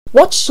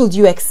What should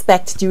you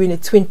expect during a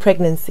twin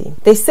pregnancy?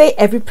 They say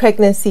every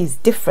pregnancy is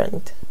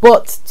different,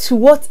 but to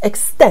what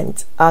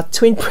extent are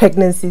twin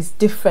pregnancies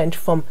different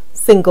from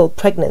single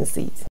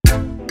pregnancies?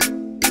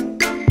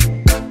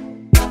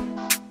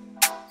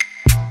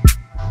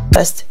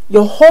 First,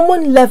 your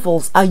hormone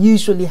levels are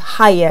usually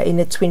higher in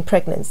a twin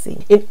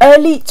pregnancy. In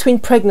early twin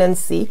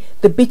pregnancy,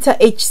 the beta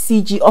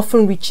HCG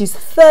often reaches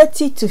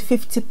 30 to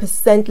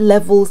 50%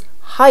 levels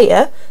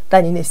higher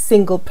than in a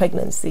single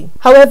pregnancy.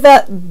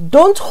 However,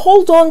 don't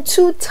hold on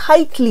too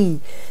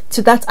tightly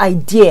to that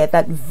idea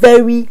that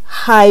very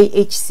high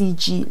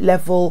HCG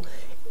level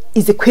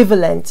is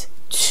equivalent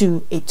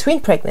to a twin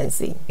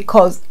pregnancy,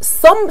 because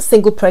some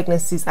single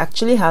pregnancies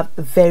actually have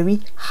very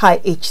high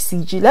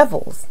HCG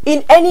levels.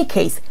 In any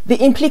case, the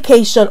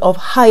implication of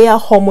higher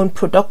hormone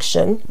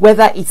production,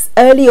 whether it's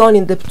early on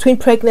in the twin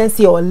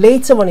pregnancy or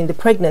later on in the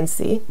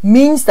pregnancy,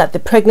 means that the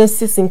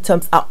pregnancy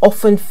symptoms are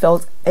often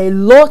felt a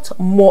lot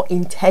more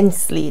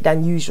intensely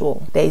than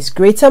usual. There is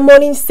greater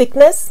morning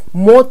sickness,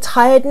 more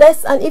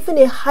tiredness, and even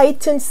a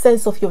heightened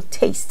sense of your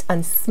taste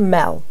and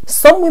smell.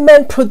 Some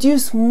women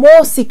produce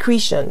more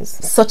secretions,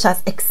 such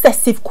as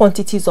excessive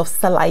quantities of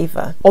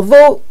saliva,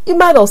 although you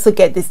might also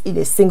get this in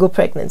a single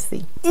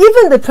pregnancy.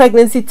 Even the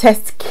pregnancy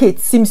test kit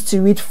seems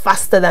to read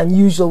faster than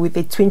usual with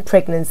a twin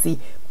pregnancy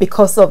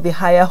because of the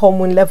higher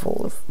hormone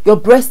levels. Your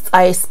breasts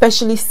are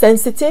especially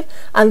sensitive,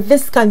 and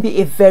this can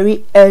be a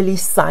very early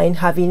sign,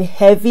 having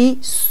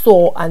heavy,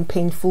 sore and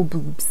painful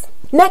boobs.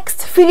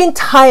 Next, feeling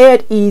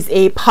tired is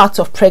a part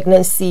of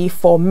pregnancy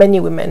for many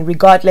women,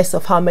 regardless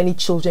of how many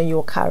children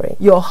you're carrying.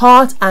 Your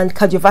heart and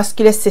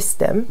cardiovascular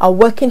system are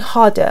working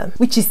harder,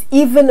 which is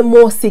even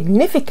more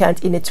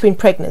significant in a twin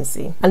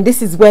pregnancy. And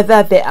this is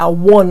whether there are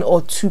 1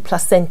 or 2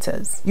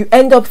 placentas. You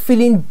end up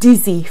feeling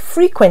dizzy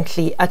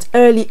frequently at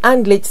early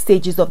and late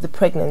stages of the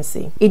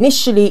pregnancy.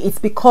 Initially, it's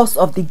because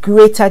of the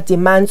greater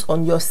demands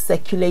on your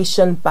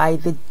circulation by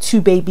the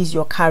 2 babies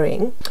you're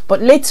carrying.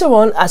 But later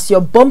on, as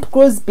your bump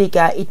grows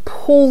bigger, it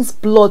pulls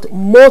blood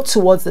more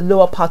towards the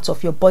lower part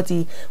of your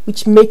body,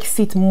 which makes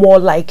it more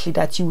likely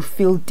that you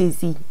feel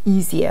dizzy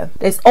easier.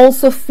 There's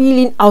also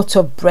feeling out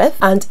of breath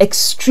and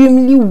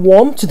extremely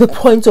warm to the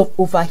point of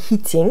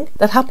overheating.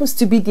 That happens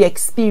to be the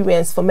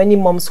experience for many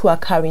moms who are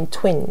carrying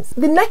twins.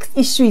 The next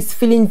issue is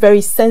feeling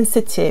very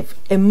sensitive,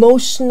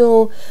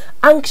 emotional,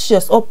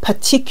 anxious, or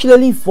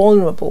particularly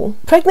vulnerable.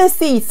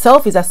 Pregnancy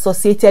itself is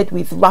associated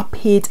with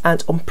rapid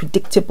and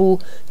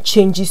unpredictable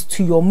changes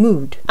to your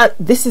mood, and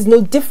this is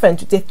no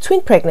different with a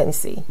twin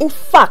pregnancy. In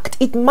fact,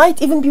 it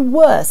might even be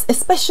worse,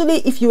 especially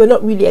if you were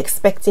not really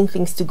expecting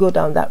things to go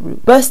down that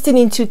route. Bursting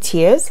into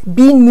tears,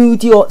 being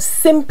moody, or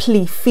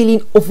simply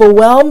feeling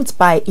overwhelmed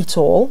by it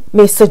all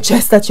may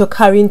suggest that you're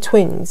carrying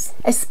twins,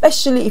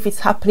 especially if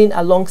it's happening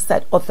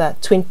alongside other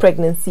twin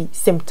pregnancy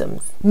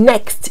symptoms.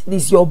 Next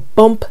is your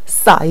bump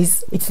size.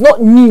 It's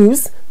not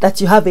news that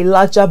you have a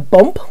larger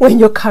bump when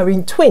you're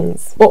carrying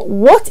twins, but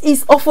what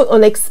is often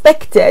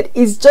unexpected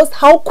is just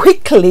how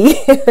quickly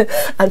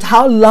and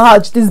how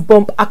large this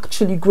bump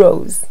actually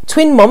grows.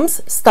 Twin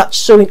moms start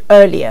showing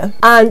earlier,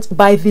 and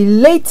by the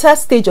later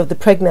stage of the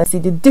pregnancy,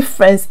 the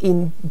difference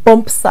in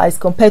bump size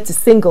compared to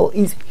single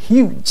is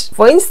huge.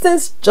 For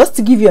instance, just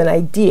to give you an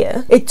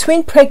idea, a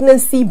twin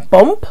pregnancy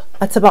bump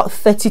at about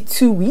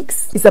 32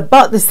 weeks is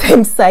about the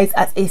same size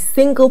as a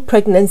single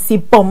pregnancy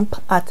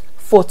bump at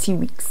 40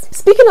 weeks.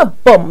 Speaking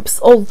of bumps,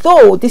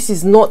 although this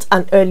is not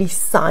an early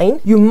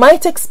sign, you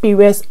might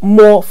experience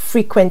more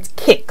frequent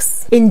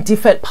kicks in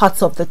different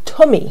parts of the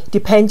tummy,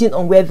 depending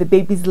on where the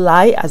babies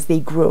lie as they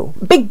grow.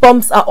 Big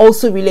bumps are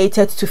also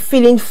related to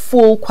feeling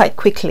full quite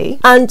quickly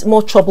and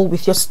more trouble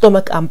with your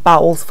stomach and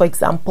bowels, for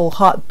example,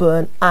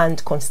 heartburn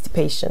and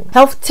constipation.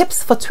 Health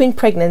tips for twin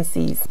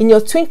pregnancies. In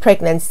your twin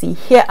pregnancy,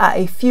 here are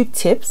a few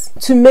tips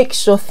to make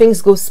sure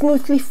things go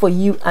smoothly for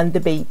you and the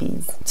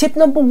babies. Tip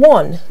number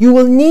 1, you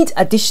will need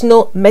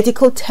additional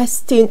medical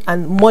testing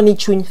and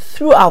monitoring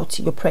throughout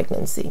your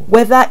pregnancy,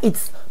 whether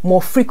it's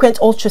more frequent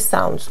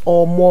ultrasounds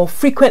or more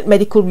frequent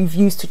medical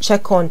reviews to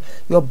check on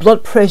your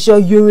blood pressure,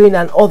 urine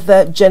and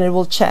other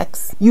general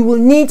checks. You will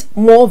need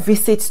more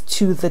visits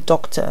to the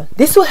doctor.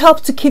 This will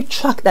help to keep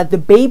track that the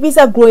babies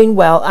are growing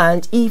well,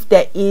 and if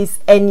there is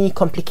any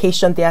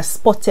complication, they are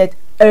spotted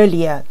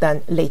earlier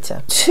than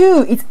later.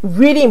 2, it's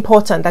really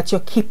important that you're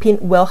keeping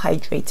well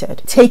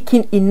hydrated,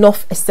 taking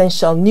enough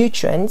essential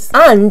nutrients,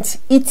 and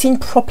eating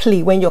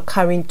properly when you're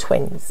carrying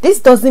twins.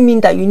 This doesn't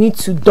mean that you need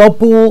to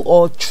double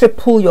or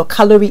triple your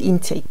calorie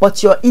intake,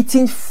 but you're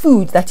eating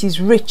food that is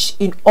rich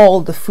in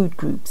all the food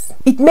groups.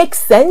 It makes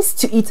sense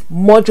to eat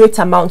moderate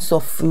amounts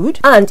of food,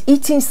 and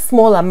eating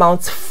small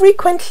amounts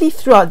frequently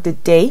throughout the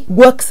day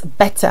works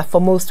better for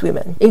most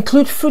women.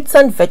 Include fruits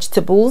and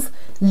vegetables,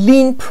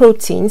 lean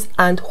proteins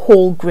and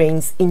whole whole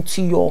grains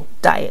into your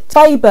diet.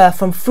 Fiber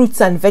from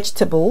fruits and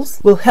vegetables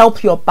will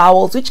help your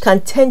bowels, which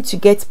can tend to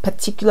get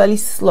particularly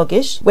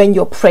sluggish when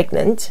you're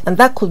pregnant, and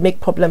that could make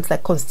problems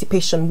like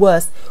constipation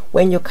worse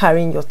when you're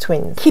carrying your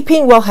twins.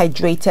 Keeping well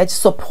hydrated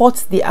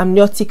supports the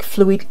amniotic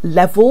fluid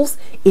levels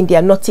in the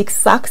amniotic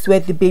sacs where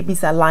the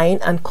babies are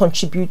lying and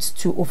contributes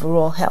to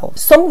overall health.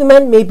 Some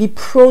women may be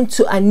prone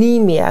to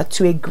anemia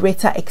to a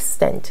greater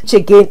extent, which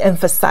again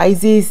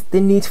emphasizes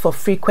the need for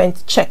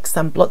frequent checks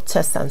and blood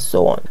tests and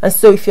so on. And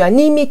so if you're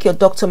anemic, your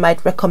doctor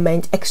might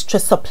recommend extra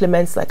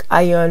supplements like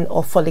iron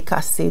or folic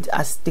acid,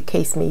 as the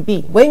case may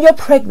be. When you're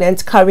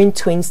pregnant carrying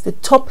twins, the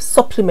top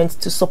supplements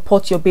to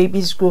support your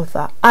baby's growth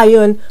are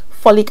iron,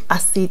 folic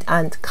acid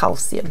and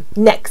calcium.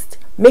 Next,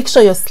 make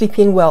sure you're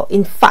sleeping well.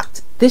 In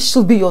fact, this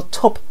should be your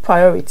top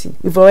priority.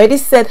 We've already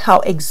said how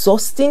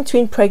exhausting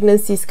twin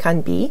pregnancies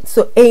can be,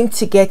 so aim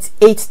to get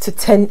 8 to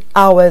 10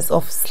 hours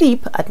of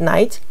sleep at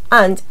night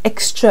and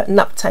extra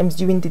nap times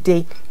during the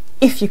day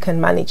if you can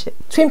manage it.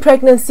 Twin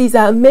pregnancies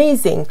are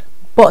amazing,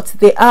 but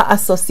they are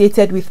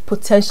associated with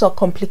potential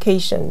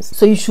complications,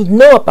 so you should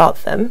know about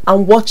them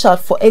and watch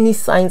out for any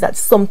signs that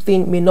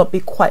something may not be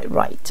quite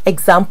right.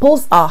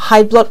 Examples are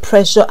high blood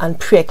pressure and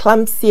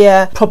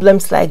preeclampsia,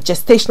 problems like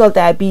gestational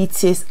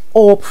diabetes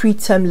or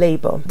preterm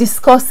labor.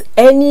 Discuss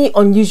any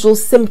unusual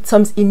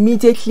symptoms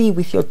immediately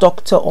with your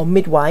doctor or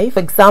midwife. For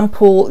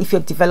example, if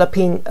you're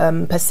developing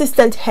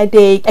persistent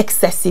headache,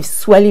 excessive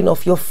swelling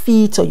of your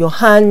feet or your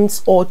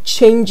hands, or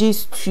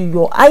changes to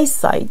your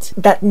eyesight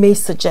that may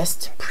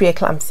suggest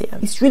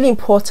preeclampsia. It's really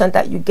important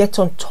that you get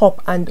on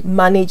top and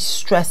manage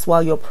stress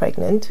while you're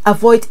pregnant.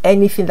 Avoid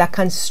anything that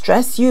can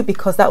stress you,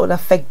 because that will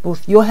affect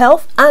both your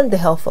health and the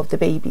health of the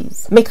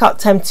babies. Make out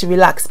time to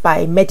relax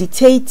by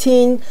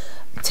meditating,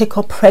 take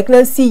up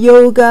pregnancy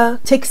yoga,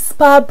 take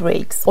spa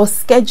breaks, or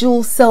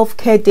schedule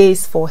self-care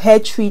days for hair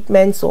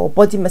treatments or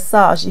body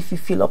massage if you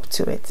feel up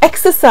to it.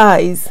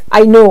 Exercise.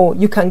 I know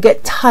you can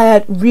get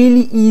tired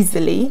really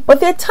easily, but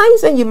there are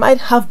times when you might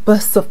have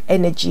bursts of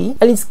energy,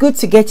 and it's good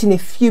to get in a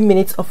few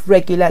minutes of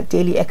regular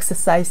daily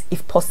exercise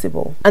if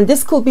possible. And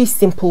this could be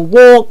simple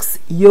walks,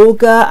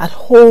 yoga at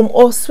home,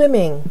 or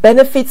swimming.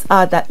 Benefits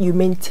are that you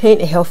maintain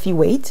a healthy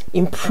weight,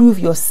 improve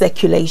your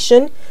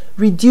circulation,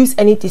 reduce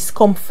any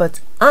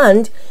discomfort,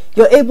 and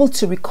you're able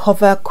to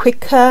recover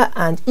quicker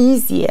and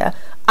easier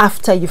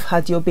after you've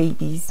had your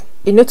babies.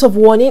 A note of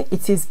warning: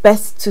 it is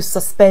best to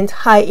suspend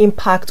high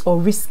impact or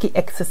risky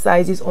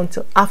exercises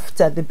until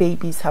after the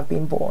babies have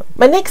been born.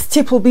 My next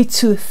tip will be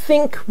to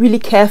think really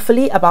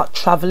carefully about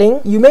traveling.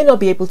 You may not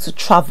be able to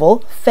travel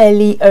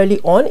fairly early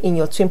on in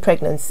your twin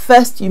pregnancy.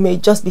 First, you may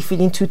just be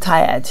feeling too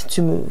tired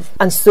to move,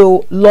 and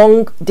so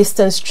long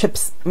distance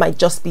trips might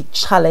just be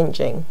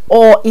challenging.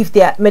 Or if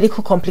there are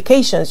medical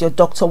complications, your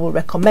doctor will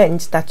recommend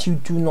that you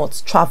do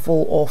not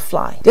travel or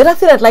fly. The other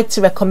thing I'd like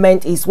to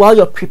recommend is, while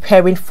you're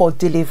preparing for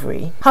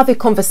delivery, have a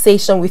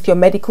conversation with your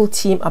medical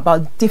team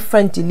about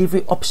different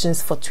delivery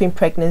options for twin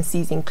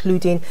pregnancies,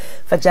 including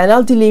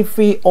vaginal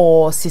delivery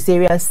or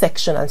cesarean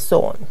section and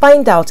so on.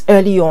 Find out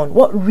early on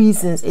what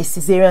reasons a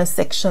cesarean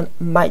section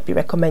might be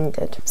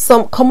recommended.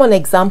 Some common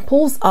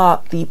examples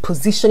are the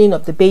positioning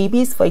of the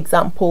babies. For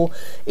example,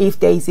 if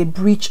there is a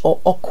breech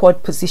or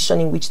awkward position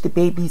in which the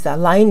babies are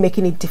lying,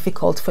 making it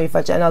difficult for a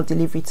vaginal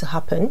delivery to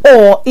happen,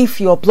 or if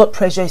your blood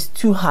pressure is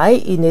too high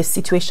in a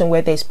situation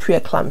where there is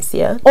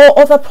preeclampsia, or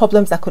other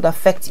problems that could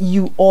affect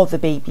you or the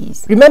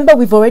babies. Remember,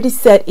 we've already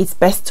said it's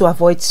best to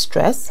avoid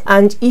stress,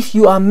 and if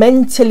you are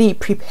mentally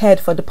prepared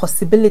for the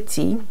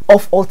possibility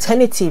of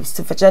alternatives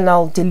to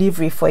vaginal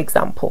delivery, for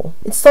example,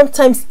 it's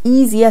sometimes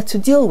easier to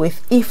deal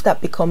with if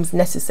that becomes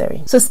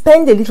necessary. So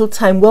spend a little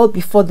time well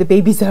before the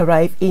babies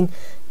arrive in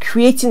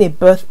creating a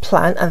birth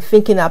plan and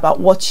thinking about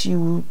what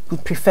you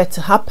would prefer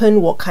to happen,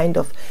 what kind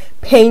of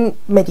pain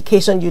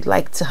medication you'd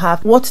like to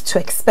have, what to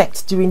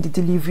expect during the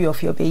delivery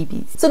of your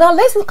babies. So now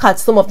let's look at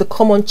some of the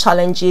common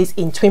challenges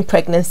in twin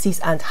pregnancies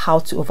and how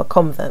to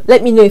overcome them.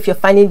 Let me know if you're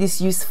finding this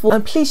useful,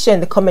 and please share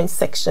in the comments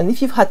section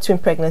if you've had twin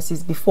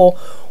pregnancies before.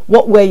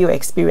 What were your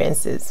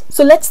experiences?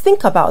 So let's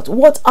think about,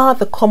 what are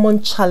the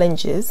common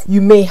challenges you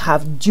may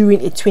have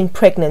during a twin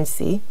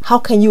pregnancy? How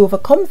can you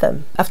overcome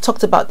them? I've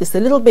talked about this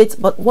a little bit,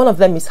 but one of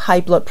them is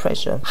high blood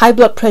pressure. High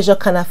blood pressure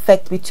can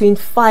affect between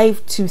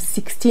 5 to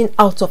 16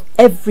 out of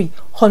every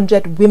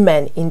 100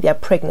 women in their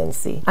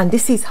pregnancy, and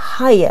this is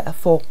higher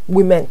for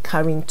women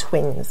carrying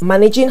twins.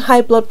 Managing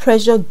high blood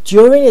pressure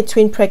during a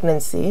twin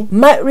pregnancy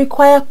might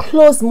require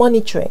close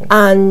monitoring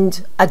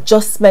and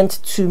adjustment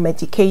to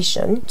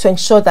medication to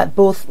ensure that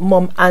both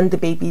mom and the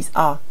babies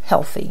are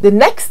healthy. The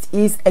next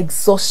is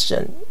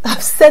exhaustion.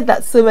 I've said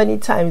that so many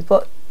times,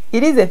 but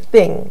it is a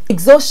thing.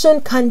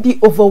 Exhaustion can be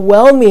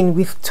overwhelming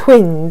with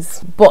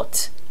twins,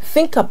 but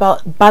think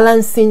about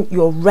balancing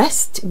your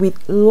rest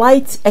with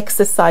light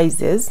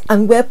exercises,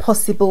 and where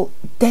possible,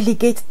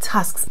 delegate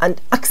tasks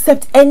and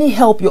accept any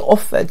help you're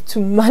offered to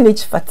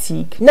manage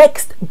fatigue.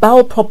 Next,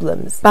 bowel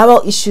problems.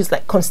 Bowel issues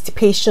like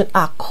constipation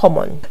are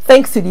common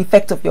thanks to the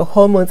effect of your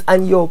hormones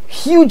and your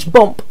huge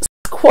bump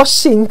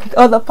squashing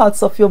other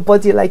parts of your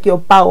body like your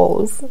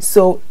bowels.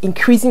 So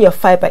increasing your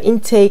fiber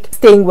intake,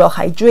 staying well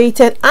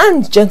hydrated,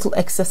 and gentle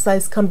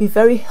exercise can be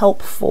very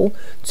helpful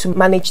to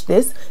manage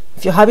this.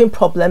 If you're having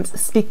problems,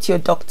 speak to your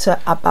doctor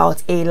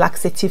about a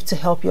laxative to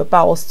help your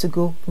bowels to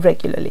go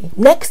regularly.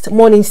 Next,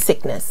 morning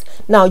sickness.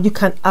 Now, you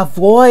can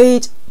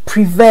avoid,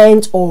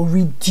 prevent, or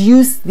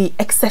reduce the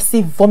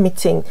excessive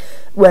vomiting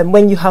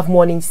when you have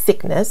morning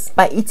sickness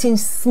by eating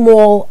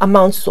small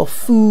amounts of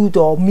food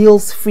or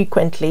meals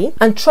frequently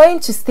and trying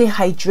to stay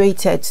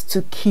hydrated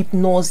to keep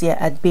nausea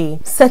at bay.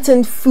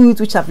 Certain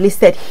foods which I've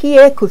listed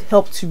here could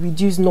help to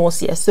reduce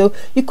nausea, so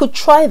you could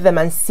try them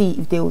and see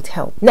if they would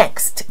help.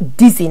 Next,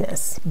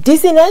 dizziness.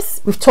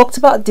 Dizziness, we've talked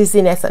about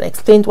dizziness and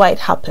explained why it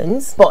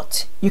happens,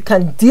 but you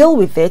can deal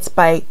with it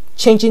by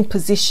changing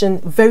position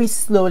very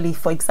slowly.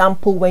 For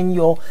example, when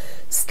you're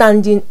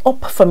standing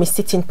up from a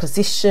sitting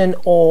position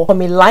or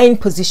from a lying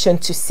position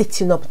to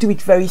sitting up, do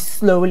it very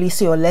slowly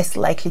so you're less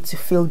likely to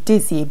feel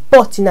dizzy.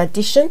 But in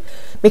addition,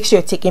 make sure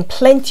you're taking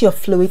plenty of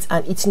fluids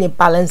and eating a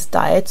balanced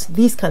diet.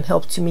 These can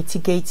help to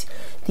mitigate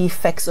the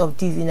effects of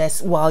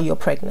dizziness while you're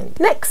pregnant.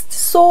 Next,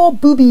 sore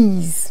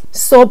boobies.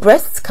 Sore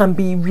breasts can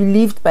be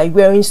relieved by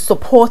wearing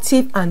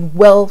supportive and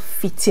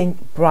well-fitting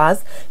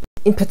bras.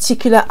 In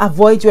particular,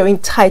 avoid wearing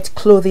tight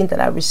clothing that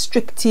are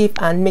restrictive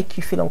and make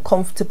you feel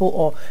uncomfortable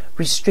or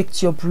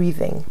restrict your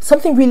breathing.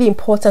 Something really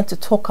important to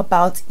talk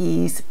about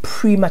is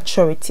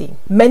prematurity.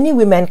 Many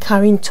women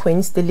carrying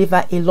twins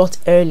deliver a lot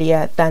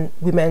earlier than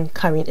women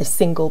carrying a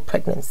single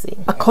pregnancy.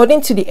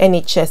 According to the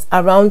NHS,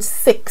 around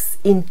 6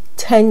 in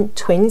 10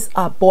 twins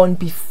are born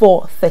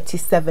before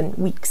 37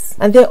 weeks.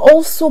 And they're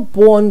also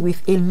born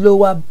with a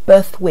lower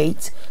birth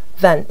weight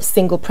than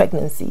single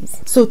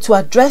pregnancies. So to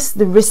address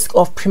the risk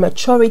of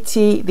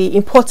prematurity, the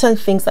important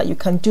things that you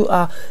can do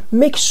are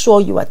make sure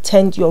you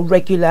attend your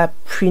regular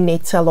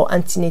prenatal or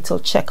antenatal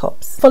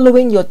checkups.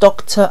 Following your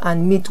doctor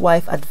and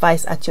midwife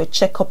advice at your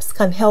checkups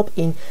can help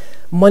in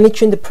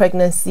monitoring the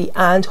pregnancy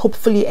and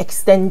hopefully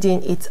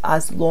extending it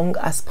as long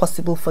as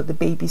possible for the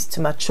babies to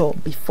mature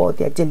before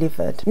they're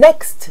delivered.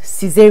 Next,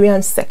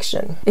 cesarean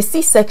section. A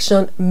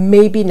C-section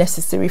may be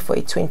necessary for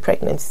a twin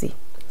pregnancy.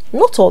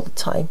 Not all the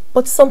time,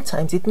 but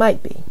sometimes it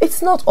might be.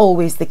 It's not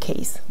always the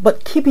case,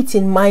 but keep it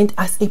in mind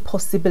as a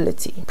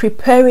possibility.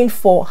 Preparing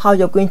for how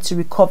you're going to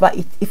recover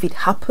it if it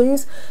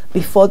happens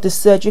before the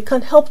surgery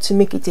can help to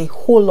make it a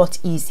whole lot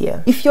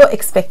easier. If you're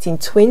expecting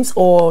twins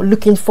or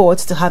looking forward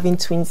to having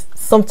twins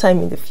sometime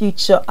in the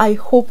future, I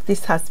hope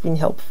this has been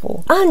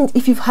helpful. And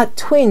if you've had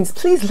twins,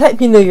 please let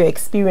me know your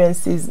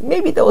experiences.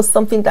 Maybe there was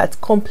something that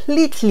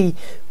completely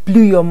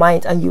blew your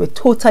mind and you were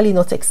totally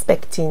not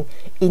expecting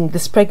in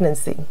this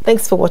pregnancy.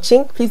 Thanks for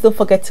watching. Please don't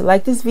forget to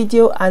like this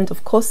video and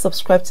of course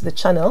subscribe to the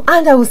channel,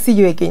 and I will see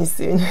you again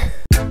soon.